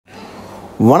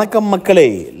வணக்கம் மக்களே.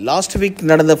 Last week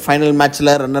நடந்த ஃபைனல் மேட்ச்சில்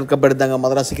ரன்னர் கப் எடுத்தாங்க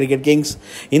மதராசி கிரிக்கெட் கிங்ஸ்.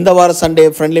 இந்த வாரம் சண்டே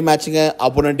ஃப்ரெண்ட்லி மேட்ச்சுங்க.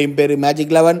 அப்போனன்ட் டீம் பேர்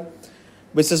magic 11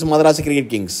 versus Madrasi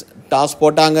cricket Kings. Toss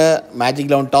போட்டாங்க.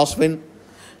 Magic 11 toss win.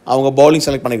 அவங்க பவுலிங்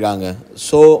செலக்ட் பண்ணியிருக்காங்க.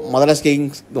 So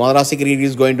Madrasi cricket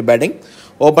is going to batting.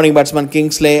 Opening batsman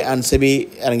Kingsley and SEBI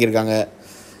இறங்கியிருக்காங்க.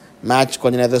 Match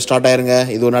கொஞ்சம் நேரத்தில் ஸ்டார்ட் ஆயிருங்க.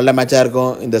 இது ஒரு நல்ல மேட்சாக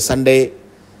இருக்கும். இந்த சண்டே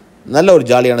நல்ல ஒரு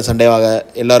ஜாலியான சண்டேவாக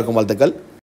எல்லாருக்கும் வாழ்த்துக்கள்.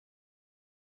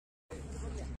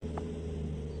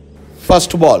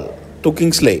 First ball to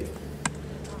Kingsley.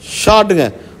 ஷாட்டுங்க,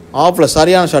 ஆஃபில்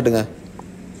சரியான ஷாட்டுங்க.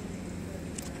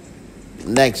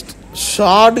 நெக்ஸ்ட்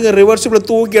ஷாட்டுங்க, ரிவர்ஸில்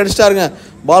தூக்கி அடிச்சிட்டாருங்க.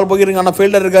 பால் போயிருங்க, ஆனால்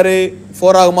ஃபீல்டர் இருக்காரு.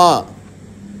 4 ஆகுமா?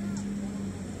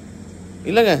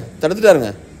 இல்லைங்க,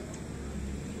 தடுத்துட்டாருங்க.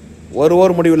 ஒரு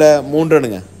ஓவர் முடிவில் 3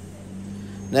 ரன்னுங்க.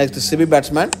 Next CP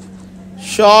batsman.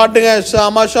 ஷாட்டுங்க,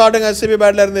 செம ஷாட்டுங்க. சிபி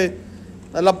பேட்டில் இருந்து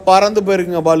நல்லா பறந்து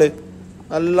போயிருக்குங்க பால்.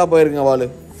 நல்லா போயிருக்குங்க பால்.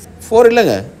 4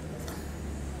 இல்லைங்க,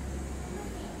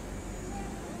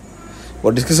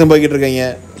 ஒரு டிஸ்கஷன் போய்கிட்டு இருக்கீங்க.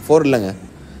 4 இல்லைங்க.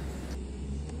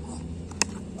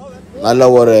 நல்ல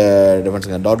ஒரு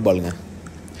டிஃபென்ஸுங்க. டாட் பாலுங்க.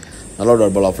 நல்ல ஒரு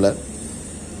டாட் பால் ஆஃபில்.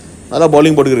 நல்லா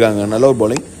பவுலிங் போட்டுக்கிருக்காங்க. நல்ல ஒரு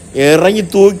பவுலிங். இறங்கி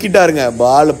தூக்கிட்டாருங்க.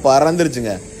 பால்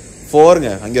பறந்துருச்சுங்க.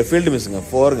 4ங்க. அங்கே ஒரு ஃபீல்டு மிஸ்ஸுங்க.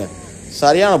 4ங்க.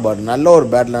 சரியான பால். நல்ல ஒரு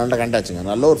பேட்டில் நல்லா கண்டாச்சுங்க.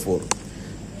 நல்ல ஒரு 4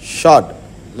 ஷாட்.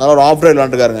 நல்ல ஒரு ஆஃப் ரைட்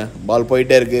விளாண்டுருக்காருங்க. பால்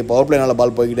போயிட்டே இருக்குது. பவர் பிளே நல்லா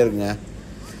பால் போய்கிட்டே இருக்குங்க.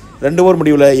 2 ஓவர்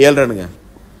முடிவில் 7 ரன்னுங்க.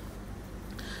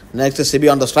 Next CP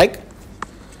on the strike.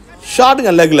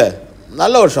 ஷாட்டுங்க, லெக்கில்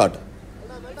நல்ல ஒரு ஷாட்.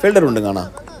 ஃபீல்டர் உண்டுங்க, ஆனால்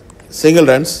சிங்கிள்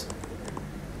ரன்ஸ்.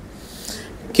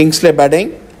 Kingsley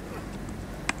batting.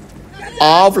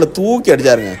 ஆஃபில் தூக்கி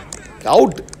அடித்தாருங்க.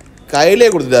 அவுட். கையிலே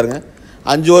கொடுத்துட்டாருங்க.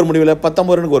 5 ஓவர் முடிவில்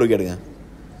 19 ரனுக்கு ஒரு விக்கெட்டுங்க.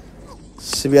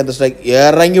 சிபி அந்த ஸ்ட்ரைக்.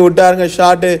 இறங்கி விட்டாருங்க.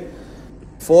 ஷாட்டு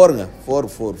 4ங்க.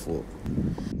 4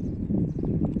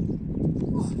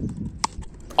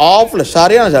 ஆஃபில்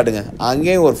சரியான ஷாட்டுங்க.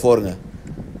 அங்கேயும் ஒரு 4ங்க.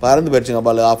 பறந்து போயிடுச்சுங்க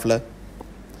பால் ஆஃபில்.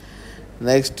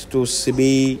 Next to CP.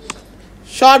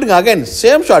 ஷாட்டுங்க, அகைன்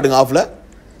சேம் ஷாட்டுங்க. ஆஃபில்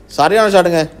சரியான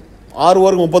ஷாட்டுங்க. 6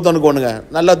 ஓவருக்கு 31க்கு ஒன்றுங்க.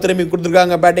 நல்லா திரும்பி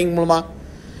கொடுத்துருக்காங்க பேட்டிங் மூலமாக.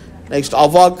 நெக்ஸ்ட்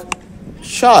அவாக்.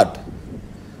 ஷாட்.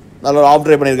 நல்ல ஒரு ஆஃப்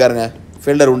ட்ரை பண்ணியிருக்காருங்க.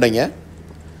 ஃபீல்டர் உண்டைங்க.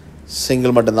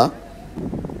 சிங்கிள் மட்டும்தான்.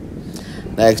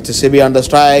 Next CP on the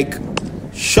strike.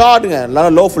 ஷாட்டுங்க,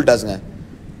 நல்லா லோ ஃபுல் டாஸுங்க.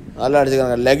 நல்லா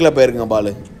அடிச்சுக்கிறாங்க. லெக்கில் போயிருக்குங்க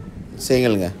பால்.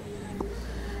 சிங்கிளுங்க.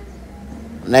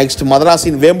 நெக்ஸ்ட்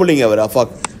மதராசின் வேம்புலிங்க. அவர்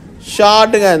அஃபாக்.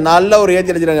 ஷாட்டுங்க, நல்ல ஒரு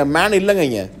ஏற்றி அடிச்சிருக்காங்க. மேன் இல்லைங்க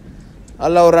இங்கே.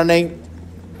 நல்ல ஒரு ரன்னிங்.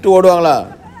 2 ஓடுவாங்களா?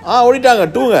 ஓடிட்டாங்க.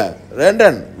 2ங்க. 2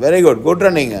 run. Very good. Good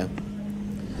ரன்னிங்க.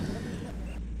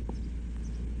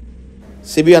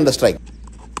 CP on the strike.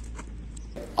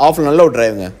 ஆஃபில் நல்ல ஒரு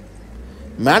டிரைவுங்க.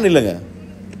 மேன் இல்லைங்க.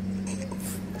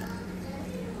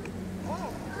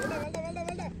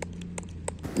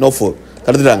 நோ 4.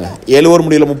 தடுத்துட்டாங்க. 7 ஓவர்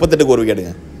முடியல 38க்கு ஒரு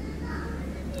விக்கெட்டுங்க.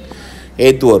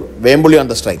 8th over Vembuli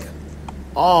on the strike.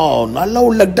 நல்ல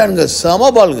ஒரு லெக்டானுங்க. செம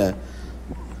பாலுங்க.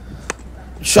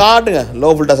 ஷாட்டுங்க, லோ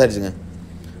ஃபுல் டாஸ் ஆயிடுச்சுங்க.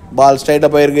 பால் ஸ்ட்ரைட்டாக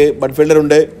போயிருக்கு. பட் ஃபீல்டர்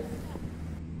உண்டு.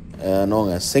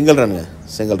 நோங்க. சிங்கிள் ரன்னுங்க.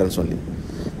 சிங்கிள் ரன் சொல்லி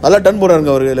நல்லா டன்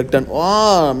போடுறாருங்க ஒரு லெக் டன்.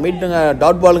 மீட்டுங்க.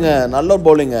 டாட் பாலுங்க. நல்ல ஒரு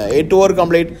பவுலிங்க. 8 over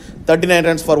complete. 39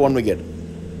 runs for 1 wicket.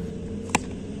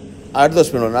 அடுத்த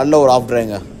ஸ்பின் நல்ல ஒரு ஆஃப்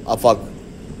ட்ரைங்க.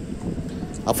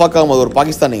 அஃபாக் ஆகும்போது ஒரு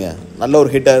பாகிஸ்தானிங்க. நல்ல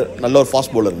ஒரு ஹிட்டர். நல்ல ஒரு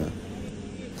ஃபாஸ்ட் பவுலருங்க.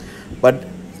 பட்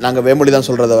நாங்கள் வேம்புலி தான்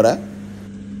சொல்கிறத வர.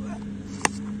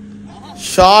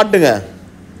 ஷாட்டுங்க,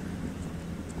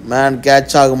 மேன்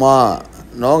கேட்ச் ஆகுமா?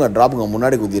 நோங்க. ட்ராப்புங்க.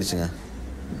 முன்னாடி குதிருச்சுங்க.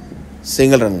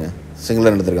 சிங்கிள் ரன்னுங்க. சிங்கிள்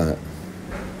ரன் எடுத்துருக்காங்க.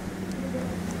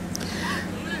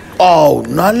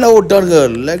 நல்ல ஒரு டர்னுங்க.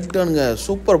 லெக் டர்னுங்க.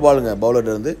 சூப்பர் பாலுங்க.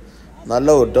 பவுலர் இருந்து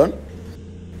நல்ல ஒரு டர்ன்.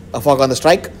 அஃபாக் அந்த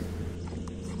ஸ்ட்ரைக்.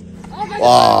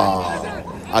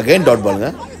 அகைன் டாட் பாலுங்க.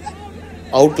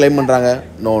 அவுட் கிளைம் பண்ணுறாங்க.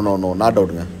 No not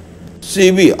அவுட்டுங்க.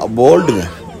 CP போல்டுங்க.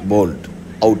 Bolt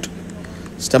out.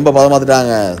 ஸ்டெம்பை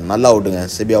பதமாத்துட்டாங்க. நல்லா அவுட்டுங்க.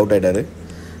 சிபி அவுட் ஆகிட்டாரு.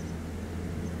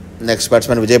 Next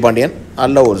batsman Vijay Pandian.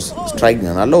 நல்ல ஒரு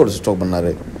ஸ்ட்ரைக்குங்க. நல்ல ஒரு ஸ்ட்ரோக் பண்ணார்.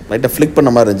 லைட்டாக ஃப்ளிக்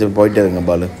பண்ண மாதிரி இருந்துச்சு. போயிட்டே இருங்க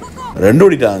பால். 2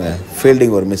 ஓடிட்டாங்க.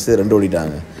 ஃபீல்டிங் ஒரு மிஸ்ஸு. 2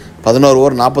 ஓடிட்டாங்க. 11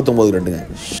 ஓவர் 49 ரன்னுங்க.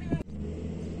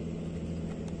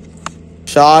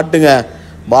 ஷாட்டுங்க,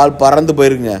 பால் பறந்து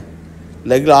போயிருக்குங்க.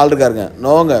 லெக்கில் ஆள் இருக்காருங்க.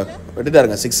 நோங்க.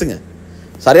 விட்டுட்டாருங்க. 6ங்க.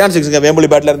 சரியான 6ங்க. வேம்புலி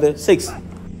பேட்டில் இருந்து 6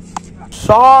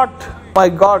 ஷாட். மை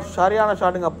காட், சரியான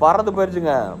ஷாட்டுங்க. பறந்து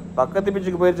போயிருச்சுங்க. பக்கத்து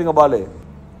பிச்சுக்கு போயிருச்சுங்க பால்.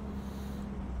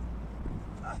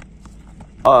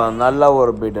 நல்ல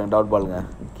ஒரு பீட்டு. டவுட் பாலுங்க.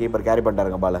 கீப்பர் கேரி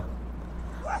பண்ணிட்டாருங்க பால்.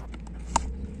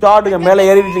 ஷாட்டுங்க, மேலே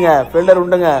ஏறிடுச்சுங்க. ஃபீல்டர்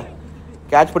உண்டுங்க.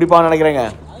 கேட்ச் பிடிப்பான்னு நினைக்கிறேங்க.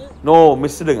 நோ,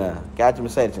 மிஸ்டுங்க. கேட்ச்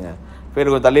மிஸ் ஆயிடுச்சுங்க. ஃபீல்டு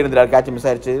கொஞ்சம் தள்ளி இருந்தார். கேட்ச் மிஸ்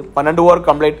ஆயிடுச்சு. 12 over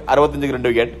complete. 65க்கு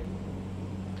 2 wicket.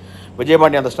 Vijay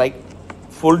Pandian அந்த ஸ்ட்ரைக்.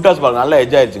 ஃபுல் டாஸ் பால் நல்லா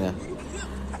எட்ஜ் ஆயிடுச்சுங்க.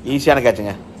 ஈஸியான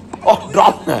கேட்சுங்க. ஓ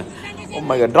ட்ராப்ங்க. ஓ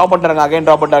மை காட், ட்ராப் பண்ணிட்டாங்க. அகைன்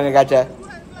ட்ராப் பண்ணிட்டாங்க கேட்சை.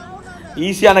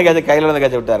 ஈஸியான கேட்சை கையில் இருந்து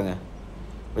கேட்சை விட்டாருங்க.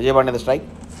 விஜயபாண்டியன் இந்த ஸ்ட்ரைக்.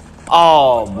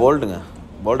 போல்டுங்க.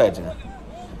 போல்ட் ஆயிடுச்சுங்க.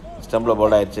 ஸ்டம்பில்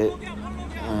போல்ட் ஆயிடுச்சு.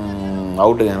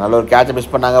 அவுட்டுங்க. நல்ல ஒரு கேட்சை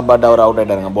மிஸ் பண்ணாங்க. But our out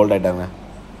ஆகிட்டாருங்க. Bolt ஆகிட்டாருங்க.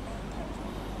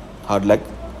 Hard luck.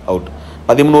 Out.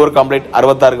 13 over complete.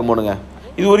 66க்கு 3ங்க.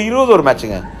 இது ஒரு 20 over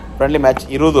மேட்சுங்க. Friendly match.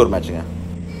 20 over மேட்சுங்க.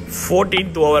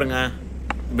 14th ஓவருங்க.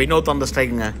 Vinod அந்த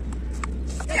ஸ்ட்ரைக்குங்க.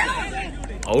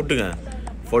 அவுட்டுங்க.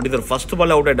 40th over first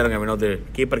ball out ஆகிட்டாருங்க Vinod.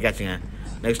 Keeper கேட்சுங்க.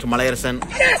 Next மலையரசன்.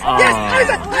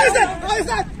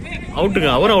 அவுட்டுங்க.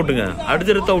 அவரும் அவுட்டுங்க.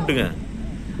 அடுத்தடுத்து அவுட்டுங்க.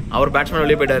 அவர் பேட்ஸ்மேன்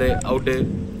வெளியே போயிட்டாரு. அவுட்டு.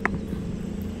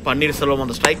 பன்னீர்செல்வம்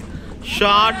அந்த ஸ்ட்ரைக்.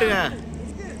 ஷாட்டுங்க.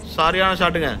 சரியான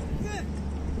ஷாட்டுங்க.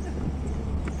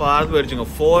 பார்த்து போயிடுச்சுங்க.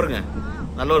 4ங்க.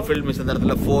 நல்ல ஒரு ஃபீல்ட் மிஸ் இந்த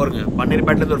இடத்துல. 4ங்க. பன்னீர்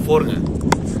பேட்லேருந்து ஒரு 4ங்க.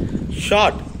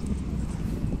 ஷாட்.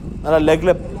 நல்லா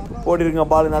லெக்கில் போட்டிருக்குங்க.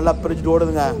 பால் நல்லா பிரிச்சுட்டு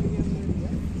ஓடுதுங்க.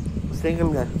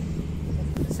 சிங்கிள்ங்க.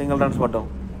 சிங்கிள் ரன்ஸ் மட்டும்.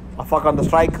 அஃபாக் அந்த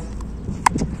ஸ்ட்ரைக்.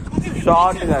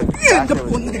 ஷாட்டுங்க.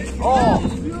 ஓ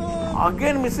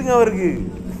அகைன் மிஸ்ஸுங்க அவருக்கு.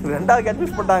 2வது கேட்ச்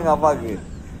மிஸ் பண்ணிட்டாங்க அஃபாக்கு.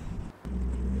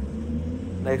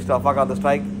 நெக்ஸ்ட் அஃபாக் அந்த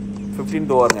ஸ்ட்ரைக்.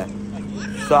 15th ஓவருங்க.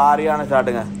 சரியான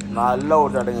ஷாட்டுங்க. நல்ல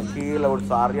ஒரு ஷாட்டுங்க. கீழே ஒரு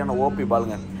சரியான ஓபி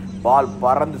பாலுங்க. பால்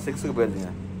பறந்து 6க்கு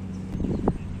போயிருச்சுங்க.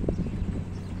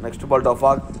 Next ball to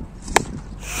Afaq.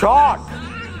 Shot.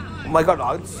 My God,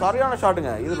 அது சரியான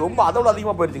ஷாட்டுங்க. இது ரொம்ப அதோட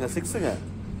அதிகமாக போயிருச்சுங்க. 6ங்க.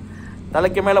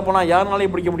 தலைக்கு மேலே போனால்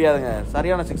யாருனாலையும் பிடிக்க முடியாதுங்க.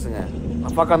 சரியான 6ங்க.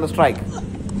 அஃபாக் அந்த ஸ்ட்ரைக்.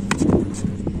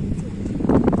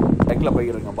 லெக்கில்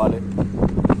போய்க்கிறங்க பால்.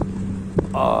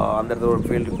 அந்த இடத்துல ஒரு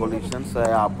ஃபீல்டு பொசிஷன்ஸ்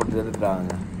அப்படி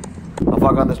எடுத்துட்டாங்க.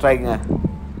 அஃபாக் அந்த ஸ்ட்ரைக்குங்க.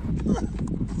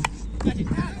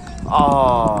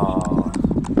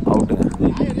 அவுட்டுங்க.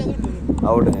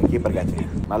 அவுட்டுங்க. கீப்பர் கேட்சுங்க.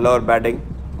 நல்ல ஒரு பேட்டிங்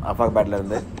அஃபாக் பேட்டில்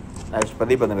இருந்து. நெக்ஸ்ட்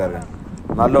பிரதீப் வந்துருக்காருங்க.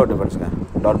 நல்ல ஒரு டிஃபென்ஸுங்க.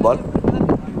 Dot ball.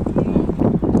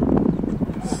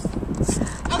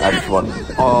 நெக்ஸ்ட் பால்.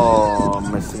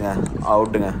 மிஸ்ஸுங்க.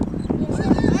 அவுட்டுங்க.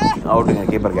 அவுட்டுங்க.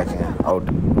 கீப்பர் கேட்சுங்க. அவுட்.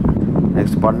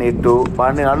 நெக்ஸ்ட்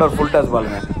பன்னீர் நல்ல ஒரு ஃபுல் டாஸ்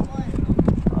பாலுங்க.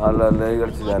 அதில் லெக்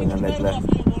அடிச்சுட்டாருங்க. லெக்கில்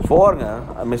 4ங்க.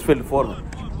 மிஸ்ஃபீல்ட் 4ங்க.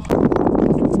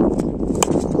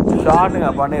 ஷாட்டுங்க.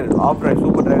 பன்னீர் ஆஃப் ரைட்.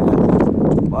 சூப்பர் ட்ரைவுங்க.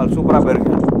 பால் சூப்பராக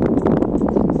போயிருங்க.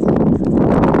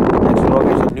 நெக்ஸ்ட்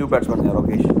ரோகேஷ். நியூ பேட்ஸ்மேனுங்க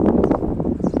ரோகேஷ்.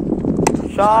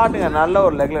 ஷாட்டுங்க. நல்ல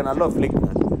ஒரு லெக்கில் நல்ல ஒரு ஃப்ளிக்குங்க.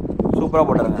 சூப்பராக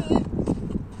போட்டாருங்க.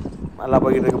 நல்லா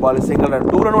போய்கிட்டு இருக்கு பால். Single run.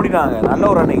 2 ரன் ஓடிட்டாங்க. நல்ல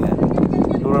ஒரு ரன்னிங்க.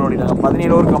 2 ரன் ஓடிட்டாங்க.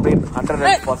 17 over complete. 100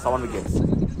 runs for 7 wickets.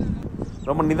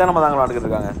 ரொம்ப நிதானமாக தாங்க விளாண்டுக்கிட்டு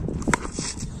இருக்காங்க.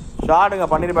 ஷாட்டுங்க.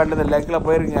 பன்னீர் பேட்லேருந்து லெக்கில்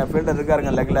போயிருக்குங்க. ஃபீல்டர்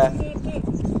இருக்காருங்க லெக்கில்.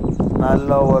 நல்ல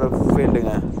ஒரு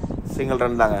ஃபீல்டுங்க. சிங்கிள்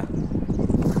ரன் தாங்க.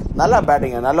 நல்லா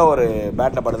பேட்டிங்க. நல்ல ஒரு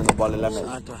பேட்டில் படுதுங்க பால் எல்லாமே.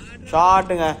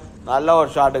 ஷாட்டுங்க. நல்ல ஒரு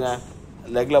ஷாட்டுங்க.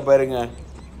 லெக்கில் போயிருங்க.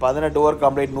 18 over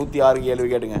complete. 106க்கு 7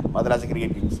 விக்கெட்டுங்க. Madrasi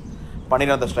cricket Kings.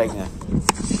 பன்னீர் அந்த ஸ்ட்ரைக்குங்க.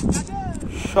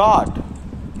 ஷாட்.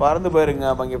 பறந்து போயிருங்க.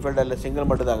 அப்போ இங்கே ஃபீல்டரில் சிங்கிள்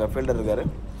மட்டும் தாங்க. ஃபீல்டர் இருக்காரு.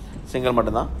 சிங்கிள்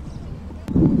மட்டும்தான்.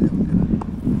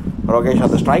 ரோகேஷ்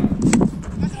அந்த ஸ்ட்ரைக்.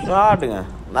 ஷாட்டுங்க.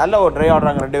 நல்ல ஒரு ட்ரை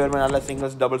ஆடுறாங்க. 2 பேருமே நல்ல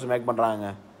சிங்கிள்ஸ் டபுள்ஸ் மேக் பண்ணுறாங்க.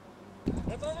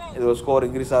 இது ஒரு ஸ்கோர்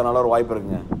இன்க்ரீஸ் ஆகிறனால ஒரு வாய்ப்பு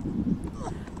இருக்குங்க.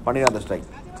 பன்னீர் அந்த ஸ்ட்ரைக்.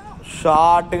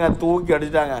 ஷாட்டுங்க. தூக்கி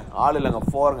அடிச்சிட்டாங்க. ஆள் இல்லைங்க.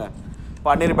 4ங்க.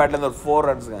 பன்னீர் பேட்லேருந்து ஒரு 4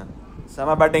 ரன்ஸுங்க.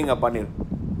 செம பேட்டிங்க பன்னீர்.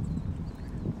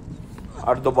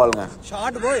 அடுத்த பாலுங்க.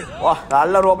 வா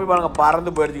நல்ல ஓபி பாலுங்க.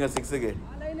 பறந்து போயிடுச்சுங்க 6க்கு.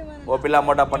 ஓபிலாம்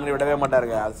போட்டால் பன்னீர் விடவே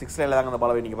மாட்டாருங்க. அது 6 லைனில் தாங்க அந்த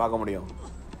பாலை நீங்கள் பார்க்க முடியும்.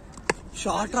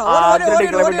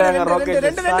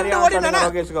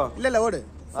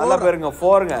 நல்லா போயிருங்க.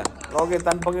 4ங்க. ரோகேஷ்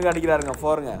தன் பங்கு அடிக்கிறாருங்க.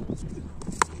 4ங்க.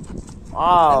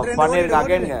 பன்னீருக்கு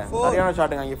அகைனுங்க. சரியான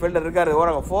ஷாட்டுங்க. இங்கே ஃபீல்டர் இருக்காரு.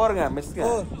 ஓரங்க. 4ங்க. மிஸ்ங்க.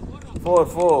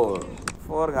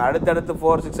 4ங்க. அடுத்தடுத்து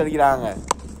 4 6 அடிக்கிறாங்க.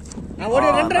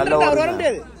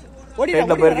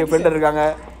 ஃபீல்டர் இருக்காங்க.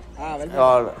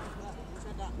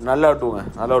 நல்ல 2ங்க.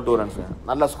 நல்ல 2 ரன்ஸுங்க.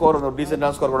 நல்ல ஸ்கோர்.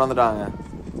 டீசெண்டான ஸ்கோர் கொண்டு வந்துட்டாங்க.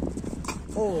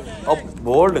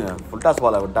 போல்டுங்க. ஃபுல் டாஸ்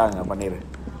பாலை விட்டாங்க. பன்னீர்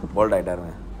போல்ட்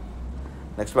ஆகிட்டாருங்க.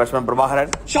 Next batsman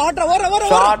Prabhakaran.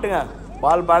 ஷாட்டுங்க.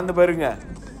 பால் பறந்து போயிருங்க.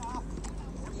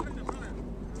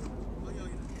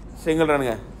 சிங்கிள்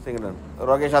ரனுங்க. Single run.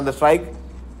 ரோகேஷ் அந்த ஸ்ட்ரைக்.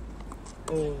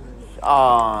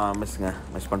 மிஸ்ங்க.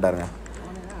 மிஸ் பண்ணிட்டாருங்க.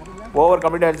 ஓவர்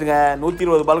கம்ப்ளீட் ஆயிடுச்சுங்க.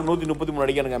 120 பாலுக்கு 133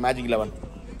 அடிக்கணுங்க. மேஜிக் 11.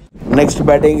 நெக்ஸ்ட்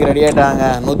பேட்டிங் ரெடி ஆகிட்டாங்க.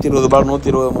 120 பால்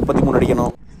 133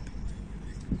 அடிக்கணும்.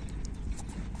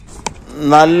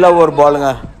 நல்ல ஒரு பாலுங்க.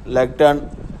 Leg turn.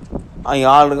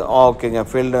 ஆள் ஓகேங்க.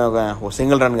 Field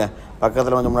single ரனுங்க.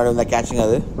 பக்கத்தில் கொஞ்சம் முன்னாடி வந்தால் கேட்சுங்க.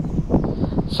 அது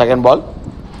செகண்ட் பால்.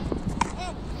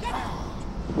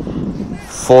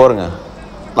 4ங்க.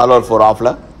 நல்ல ஒரு 4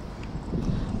 ஆஃபில்.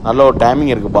 நல்ல ஒரு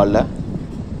டைமிங் இருக்குது பாலில்.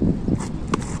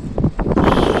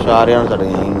 சரியான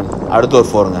ஷாட்டுங்க. அடுத்து ஒரு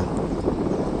 4ங்க.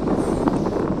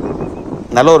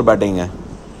 நல்ல ஒரு பேட்டிங்க.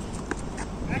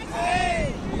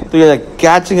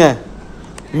 கேட்சுங்க,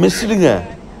 மிஸ்டுங்க.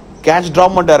 Catch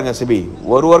drop பண்ணிட்டாருங்க CP.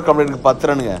 ஒரு ஓவர் கம்ப்ளீட்டுக்கு 10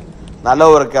 ரன்னுங்க. நல்ல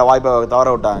ஒரு வாய்ப்பை தவற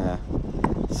விட்டாங்க.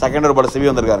 செகண்ட் ஓவர் பால் சிபி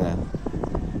வந்திருக்காருங்க.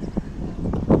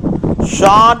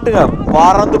 ஷாட்டுங்க,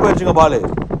 பறந்து போயிடுச்சுங்க பால்.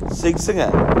 6ங்க.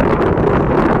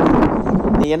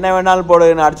 நீ என்ன வேணாலும் போடு,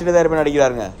 அடிச்சுட்டு தான் இருப்பேன்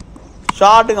அடிக்கிறாருங்க.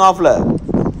 ஷாட்டுங்க, ஆஃப்ல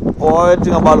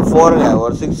போயிடுச்சுங்க பால். 4ங்க.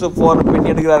 ஒரு 6 4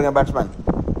 பின்னி எடுக்கிறாருங்க பேட்ஸ்மேன்.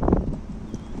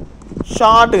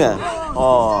 ஷாட்டுங்க.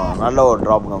 நல்ல ஒரு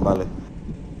ட்ராப்புங்க பால்.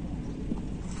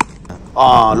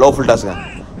 Low full டாஸ்ங்க.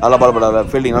 நல்ல பால் போட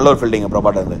ஃபீல்டிங். நல்ல ஒரு ஃபீல்டிங்க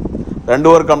ப்ராபாட்டா இருந்து. 2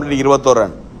 ஓவர் கம்ப்ளீட் 21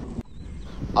 ரன்.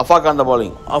 அஃபாக் அந்த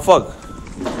பாலிங். அஃபாக்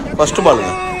ஃபர்ஸ்ட்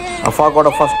பாலுங்க.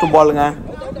 அஃபாக்கோட ஃபர்ஸ்ட் பாலுங்க.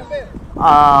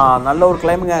 நல்ல ஒரு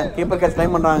கிளைமுங்க. கீப்பர் கேட்ச்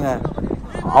கிளைம் பண்ணுறாங்க.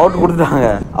 அவுட் கொடுத்துட்டாங்க.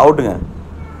 அவுட்டுங்க.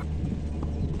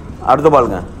 அடுத்த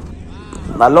பாலுங்க.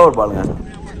 நல்ல ஒரு பாலுங்க.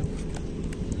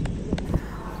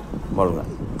 பாலுங்க.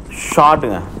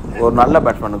 ஷாட்டுங்க. ஒரு நல்ல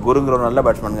பேட்ஸ்மேன் குருங்கிற ஒரு நல்ல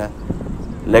பேட்ஸ்மேனுங்க.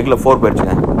 லெக்கில் 4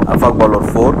 போயிடுச்சுங்க. அஃபாக் பால் ஒரு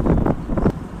 4.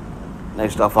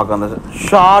 நெக்ஸ்ட் அஃபாக் அந்த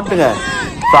ஷாட்டுங்க.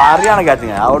 சரியான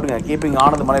கேட்சுங்க. அவுட்டுங்க. கீப்பிங்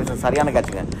ஆனது மலை சரியான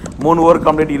கேட்சுங்க. 3 over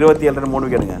complete 27 run 3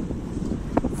 விக்கெட்டுங்க.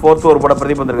 4th over போட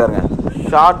பிரதீப் வந்திருக்காருங்க.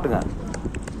 ஷாட்டுங்க.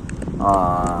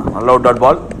 நல்ல ஒரு dot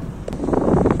ball.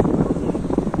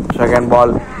 Second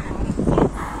ball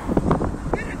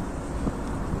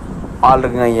all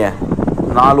இருக்குங்க. ஐயா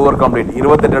 4 ஓவர் கம்ப்ளீட்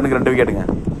 28 ரனுக்கு 2 விக்கெட்டுங்க.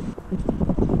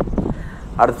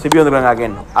 அடுத்து சிபி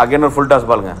வந்துருக்காங்க. அகைன் ஒரு ஃபுல் டாஸ்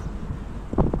பாலுங்க.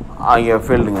 இங்கே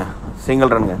ஃபீல்டுங்க.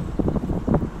 Single ரனுங்க.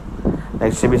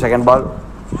 Next CP second ball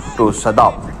to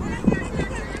Shadab.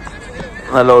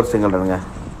 நல்ல ஒரு single ரனுங்க.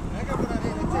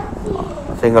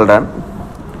 Single run.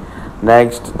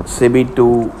 Next CP to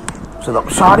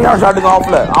Shadab. சரியான ஷாட்டுங்க.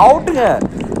 ஆஃப்ல அவுட்டுங்க.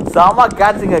 செம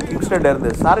கேட்சுங்க. கிங்ஸ்லேட்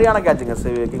இருந்து சரியான கேட்சுங்க.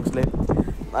 கிங்ஸ்லே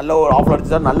நல்ல ஒரு ஆஃப்ல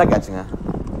அடிச்சா நல்ல கேட்சுங்க.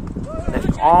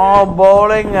 Next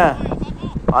பவுலிங்க.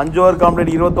 5 over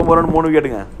complete 29 run 3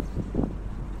 விக்கெட்டுங்க.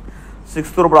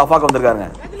 6th over போட அஃபாக் வந்திருக்காருங்க.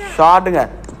 ஷாட்டுங்க.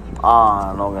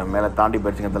 நோங்க மேலே தாண்டி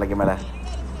போயிடுச்சுங்க. தலைக்கு மேலே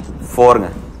 4ங்க.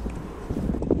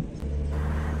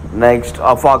 நெக்ஸ்ட்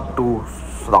அஃபாக் டு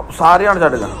சரியான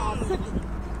ஷாட்டுங்க.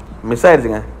 மிஸ்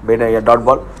ஆயிடுச்சுங்க. Dot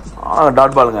ball.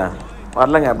 டாட் பாலுங்க.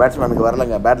 வரலங்க. பேட்ஸ்மேனுக்கு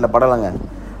வரலங்க. பேட்டில் படலைங்க.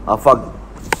 அஃபாக்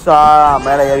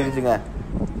மேலே ஏறிடுச்சுங்க.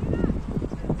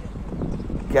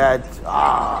 கேட்ச்.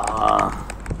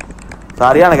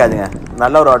 சரியான கேட்சுங்க.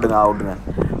 நல்ல ஒரு அவுட்டுங்க. அவுட்டுங்க.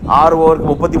 6 ஓவருக்கு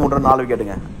 33 ரன் 4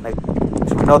 விக்கெட்டுங்க.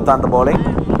 நெக்ஸ்ட் வினோத் அந்த பவுலிங்.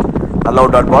 நல்ல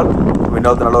ஒரு டாட் பால்.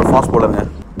 வினோத் நல்ல ஒரு ஃபாஸ்ட் பவுலருங்க.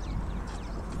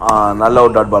 நல்ல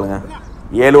ஒரு டாட் பாலுங்க.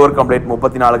 7 ஓவர் கம்ப்ளீட்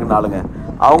 34க்கு 4ங்க.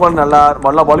 அவங்களும் நல்லா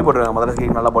பாலிங் போட்டுருக்காங்க.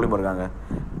 மதராசி நல்லா பாலிங் போட்டுருக்காங்க.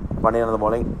 பண்ணியிருந்த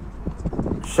பாலிங்.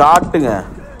 ஷாட்டுங்க.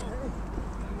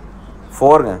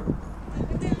 4ங்க.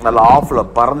 நல்லா ஆஃபில்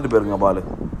பறந்துட்டு போயிருங்க பால்.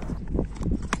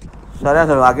 சரியா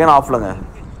சார். அகைன் ஆஃப்லங்க.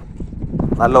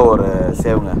 நல்ல ஒரு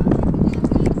சேவுங்க.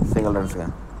 சிங்கிள் ரன்ஸுங்க.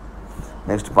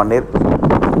 நெக்ஸ்ட் பன்னீர்.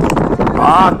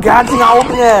 கேட்சுங்க.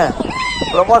 அவுட்டுங்க.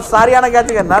 பிரபாஸ் சரியான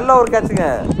கேட்சுங்க. நல்ல ஒரு கேட்சுங்க.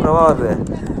 பிரபாஸ்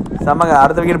செம்மங்க.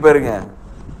 அடுத்த விக்கெட் போயிருங்க.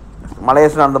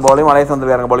 மலேசியா அந்த பவுலிங். மலேசியா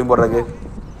வந்துருக்காருங்க பவுலிங் போடுறதுக்கு.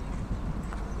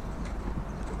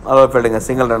 நல்ல ஒரு ஃபீல்டுங்க.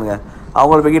 சிங்கிள் ரனுங்க.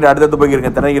 அவங்களுக்கு விக்கெட் அடுத்தடுத்து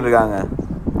போய்க்கிருங்க. திணறிக்கிட்டு இருக்காங்க.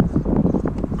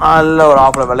 நல்ல ஒரு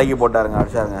ஆஃபில் விலைக்கு போட்டாருங்க.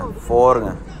 அடிச்சாருங்க.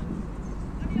 4ங்க.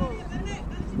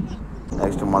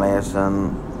 நெக்ஸ்ட் மலேசியன்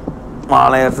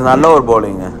நல்ல ஒரு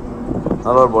பவுலிங்க.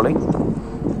 நல்ல ஒரு பவுலிங்.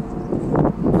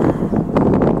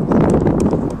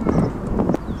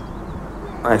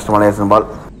 நெக்ஸ்ட் மலேசியன் பால்.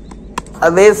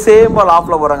 அதே சேம் பால்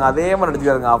ஆஃப்ல போகிறாங்க. அதே மாதிரி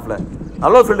அடிச்சுக்காருங்க ஆஃப்ல.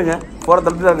 நல்ல ஒரு ஃபீல்டுங்க. போகிற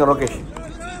தடுத்துட்டாருங்க ரோகேஷ்.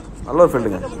 நல்ல ஒரு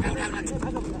ஃபீல்டுங்க.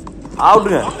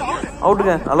 அவுட்டுங்க.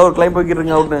 அவுட்டுங்க. நல்ல ஒரு கிளைம்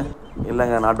போய்க்கிட்டுருங்க. அவுட்டுங்க.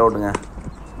 இல்லைங்க, நாட் அவுட்டுங்க.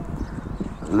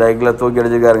 லெக்கில் தூக்கி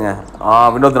அடிச்சிருக்காருங்க.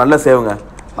 வினோத் நல்ல சேவுங்க.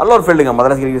 நல்ல ஒரு ஃபீல்டுங்க.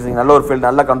 மதராசி கிரிக்கெட் நல்ல ஒரு ஃபீல்டு.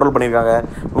 நல்லா கண்ட்ரோல் பண்ணியிருக்காங்க.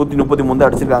 133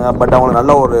 அடிச்சிருக்காங்க. பட் அவங்க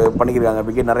நல்ல ஒரு பண்ணிக்கிறாங்க.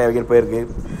 விக்கெட் நிறைய விக்கெட் போயிருக்கு.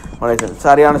 மலேசியன்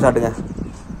சரியான ஷாட்டுங்க.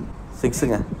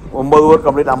 6ங்க. 9 ஓவர்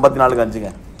கம்ப்ளீட் 54க்கு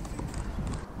 5ங்க.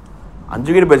 5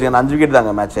 விக்கெட் போயிடுச்சுங்க. 5 விக்கெட்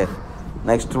தாங்க மேட்ச்சு.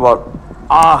 நெக்ஸ்ட் பால்.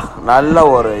 நல்ல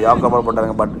ஒரு yorker ball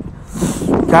போட்டாருங்க. But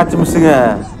catch மிஸ்ஸுங்க.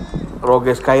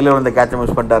 Rogesh கையில் வந்து கேட்சை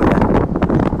மிஸ் பண்ணிட்டாருங்க.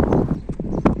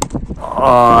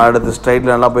 அடுத்து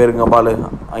ஸ்ட்ரைட்டில் நல்லா போயிருக்குங்க பால்.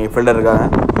 அங்கே ஃபீல்டர் இருக்காங்க.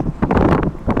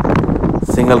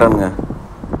 சிங்கிள் ரன்ங்க.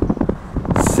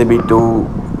 CP two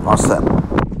master.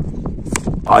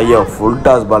 ஐயோ ஃபுல்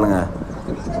டாஸ் பாலுங்க.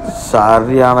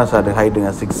 சரியான ஷாட்டு.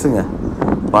 ஹைட்டுங்க. 6ங்க.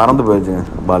 பறந்து போயிடுச்சுங்க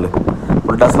பால்.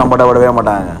 ஃபுல் டாஸ் நம்மகிட்ட விடவே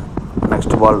மாட்டாங்க.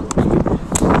 நெக்ஸ்ட் பால்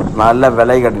நல்ல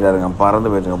விலை கட்டிட்டாருங்க.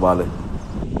 பறந்து போயிடுச்சுங்க பால்.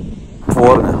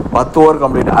 4ங்க. 10 ஓவர்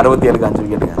கம்ப்ளீட் 67க்கு 5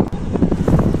 விக்கெட்டுங்க.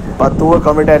 10 ஓவர்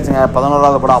கம்ப்ளீட் ஆயிடுச்சுங்க.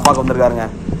 11வது படம் அப்பாவுக்கு வந்திருக்காருங்க.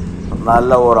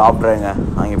 நல்ல ஒரு ஆப்டருங்க.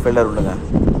 அங்கே ஃபீல்டர் விட்டுங்க,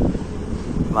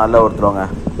 நல்ல ஒரு த்ரோங்க,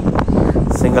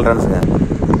 சிங்கிள் ரன்ஸுங்க.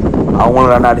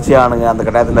 அவங்களும் ரன் அடிச்சே ஆனுங்க, அந்த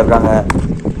கட்டாயத்தில் இருக்காங்க.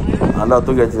 நல்லா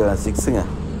தூக்கி வச்சுக்கிறேன், 6ங்க.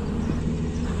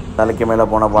 தலைக்கு மேலே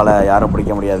போன பாலை யாரும்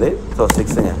பிடிக்க முடியாது. ஸோ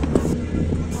 6ங்க,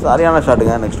 சரியான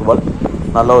ஷாட்டுங்க. நெக்ஸ்ட் பால்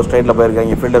நல்ல ஒரு ஸ்ட்ரைட்டில்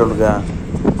போயிருக்காங்க, ஃபீல்டர் விட்டுங்க,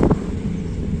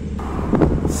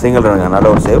 சிங்கிள் ரனுங்க, நல்ல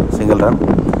ஒரு சேவ், சிங்கிள் ரன்.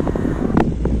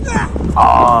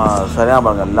 சரியாக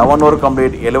பாருங்க, 11 ஓவர்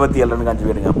கம்ப்ளீட், 77 ரனுக்கு 5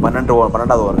 விக்கெட்டுங்க.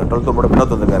 12வது ஓவருங்க, 12th ஓவர் போட்டு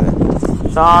வினோத் வந்துருக்காரு.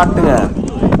 ஷாட்டுங்க,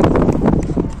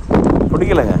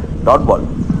 பிடிக்கலைங்க, டாட் பால்.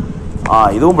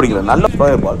 இதுவும் பிடிக்கல, நல்ல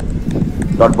ஸ்லோயர் பால்,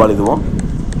 டாட் பால் இதுவும்.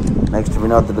 நெக்ஸ்ட்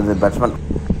வினோத் பேட்ஸ்மேன்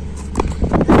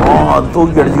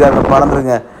தூக்கி அடிச்சுக்காரு,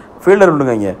 பறந்துருங்க, ஃபீல்டர்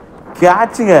விட்டுங்க, இங்கே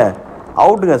கேட்சுங்க,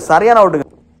 அவுட்டுங்க, சரியான அவுட்டுங்க.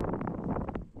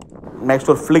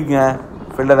 நெக்ஸ்ட் ஒரு ஃப்ளிக்குங்க,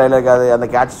 ஃபீல்டர் ரைடில் இருக்காது, அந்த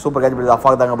கேட்ச் சூப்பர் கேட்ச் பிடிச்சது,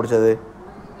 அஃபாக் தாங்க பிடிச்சது,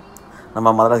 நம்ம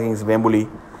Madras Kings Vembuli.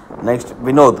 Next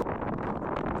Vinod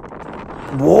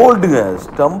போல்டுங்க,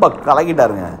 ஸ்டம்பை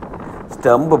கலக்கிட்டாருங்க,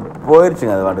 stump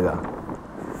போயிடுச்சுங்க, அது வாட்டுக்கா,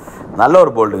 நல்ல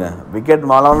ஒரு போல்டுங்க. விக்கெட்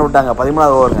மாலான்னு விட்டாங்க,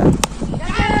 13வது ஓவருங்க,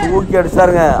 தூக்கி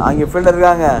அடிச்சாருங்க, அங்கே ஃபீல்டர்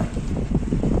இருக்காங்க,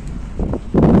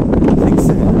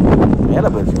 6ங்க, மேலே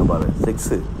போயிடுச்சுங்க பாரு,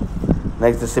 6.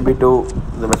 நெக்ஸ்ட் சிபி2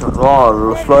 இந்த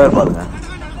ஸ்லோயர் பாருங்க,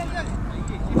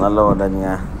 நல்ல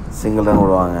ஓட்டாச்சுங்க, சிங்கிள் ரன்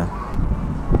விடுவாங்க,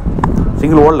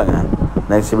 சிங்கிள் ஓடலைங்க.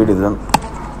 நெக்ஸ்ட் சிபி2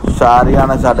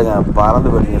 சரியான ஷாட்டுங்க,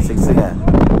 பறந்து போயிருச்சுங்க, 6ங்க.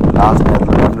 லாஸ்ட்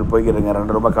நேரத்தில் ரன் போய்க்கிறதுங்க,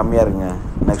 2 ரொம்ப கம்மியாக இருக்குங்க.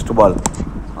 நெக்ஸ்ட் பால்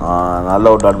நல்ல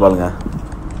ஒரு டாட் பாலுங்க.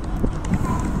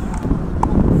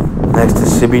 நெக்ஸ்ட்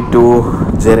சிபி2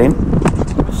 ஜெரின்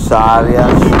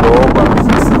சரியாக ஸ்லோ பால்,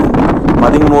 6ங்க.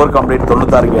 13 ஓவர் கம்ப்ளீட்,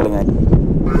 96 கேளுங்க.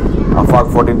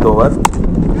 அஃபாக் 14th ஓவர்,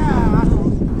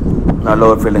 நல்ல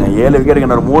ஒரு ஃபீல்டுங்க, 7 விக்கெட்டுங்க.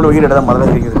 இன்னொரு 3 விக்கெட் எடுத்தால்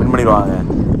மதராஸ் கிங்ஸ் வின் பண்ணிடுவாங்க.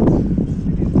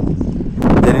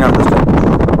 ஜெரின் அடுத்த ஸ்டெப்,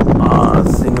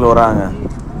 சிங்கிள் வராங்க.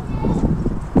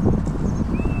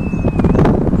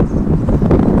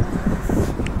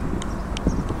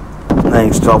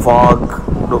 நெக்ஸ்ட் அஃபாக்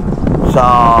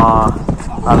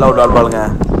நல்ல ஒரு டாட் பாலுங்க.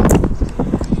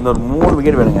 இன்னொரு 3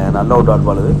 விக்கெட் வேணுங்க, நல்ல ஒரு டாட்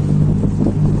பால் இது.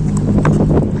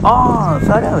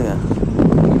 சரியாதுங்க,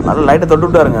 நல்லா லைட்டை தொட்டு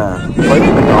விட்டாருங்க.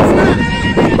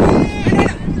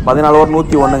 14 ஓவர்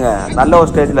 101ங்க, நல்ல ஒரு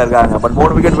ஸ்டேஜில் இருக்காங்க. பட்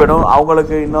 3 விக்கெட் வேணும்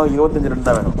அவங்களுக்கு, இன்னும் 25 ரன்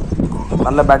தான் வேணும்.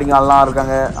 நல்ல பேட்டிங் ஆள்லாம்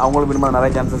இருக்காங்க, அவங்களுக்கு மினிமம்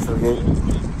நிறைய சான்சஸ் இருக்குது.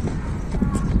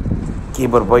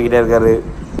 கீப்பர் போய்கிட்டே இருக்காரு.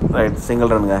 ரைட்,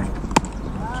 சிங்கிள் ரனுங்க,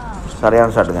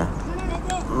 சரியான ஷாட்டுங்க,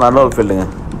 நல்ல ஒரு ஃபீல்டுங்க,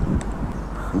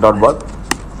 டாட் பால்,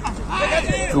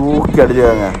 தூக்கி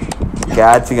அடிச்சுக்காங்க,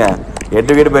 கேட்சுங்க,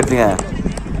 8 விக்கெட் போயிடுச்சுங்க.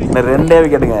 இன்னும் 2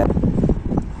 விக்கெட்டுங்க,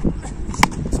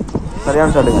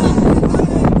 சரியான ஷாட்டுங்க.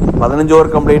 15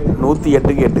 ஓவர் கம்ப்ளீட்,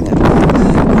 108க்கு 8ங்க.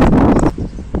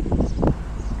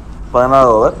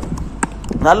 14வது ஓவர்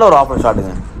நல்ல ஒரு ஆஃபர்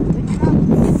ஷாட்டுங்க,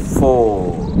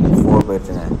 4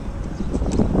 போயிடுச்சுங்க.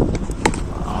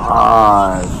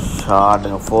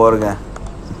 ஷாட்டுங்க, 4ங்க.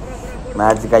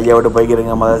 மேட்ச் கையை விட்டு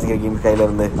போய்க்கிறங்க மதராஸ் கிங்ஸ் கையில்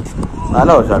இருந்து. நல்ல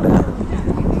ஒரு ஷாட்டுங்க,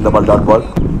 இந்த பால் டாட் பால்,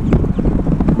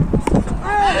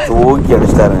 தூக்கி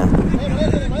அடிச்சிட்டாருங்க.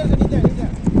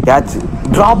 கேட்ச்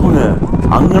ட்ராப்புங்க,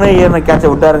 அங்கனே ஏறின கேட்சை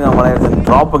விட்டாருங்க மலையாளன்,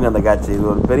 ட்ராப்புங்க அந்த கேட்ச். இது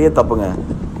ஒரு பெரிய தப்புங்க.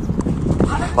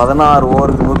 16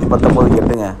 ஓவருக்கு 119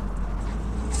 8ங்க.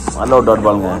 நல்ல ஒரு டாட்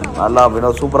பாலுங்க, நல்லா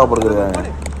வினோத் சூப்பராக போட்டுருக்காங்க.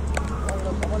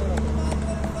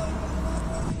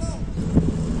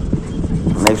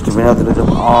 நெக்ஸ்ட் வினோத்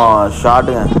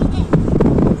ஷாட்டுங்க,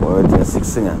 போயிடுச்சுங்க,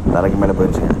 6ங்க, தரைக்கு மேலே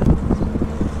போயிடுச்சுங்க.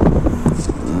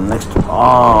 நெக்ஸ்ட்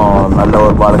நல்ல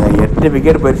ஒரு பாலுங்க, 8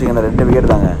 விக்கெட் போயிடுச்சுங்க. இந்த 2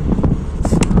 விக்கெட் தாங்க.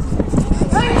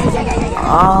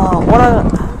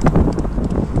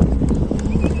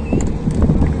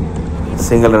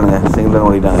 சிங்கிள் ரனுங்க, சிங்கிள் ரன்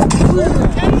ஓடிட்டாங்க.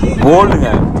 போல்டுங்க,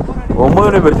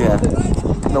 9 போயிடுச்சுங்க.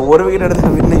 இந்த 1 விக்கெட்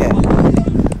எடுத்து வின்னுங்க.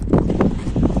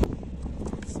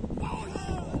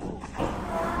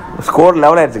 ஸ்கோர்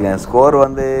லெவல் ஆயிடுச்சுங்க. ஸ்கோர்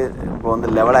வந்து இப்போ வந்து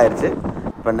லெவல் ஆயிடுச்சு.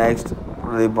 இப்போ நெக்ஸ்ட்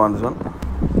இப்போ வந்து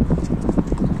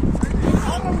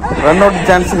ரன் அவுட்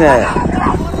சான்ஸுங்க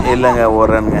இல்லைங்க, 1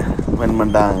 ரனுங்க, வின்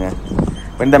பண்ணிட்டாங்க.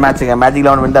 Win the மேட்சுங்க, magic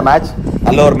 11 win the match.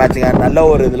 நல்ல ஒரு மேட்சுங்க, நல்ல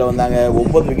ஒரு இதில் வந்தாங்க.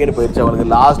 9 விக்கெட் போயிடுச்சு அவங்களுக்கு,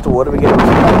 லாஸ்ட் 1 விக்கெட்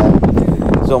வச்சுருக்காங்க.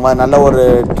 ஸோ நல்ல ஒரு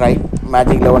ட்ரை,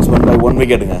 மேஜிக் 11 வின் பை 1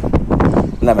 விக்கெட்டுங்க,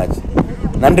 நல்ல மேட்ச்.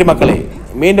 நன்றி மக்களே,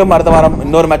 மீண்டும் அடுத்த வாரம்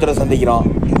இன்னொரு மேட்சோட சந்திக்கிறோம்.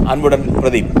 அன்புடன்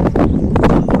பிரதீப்.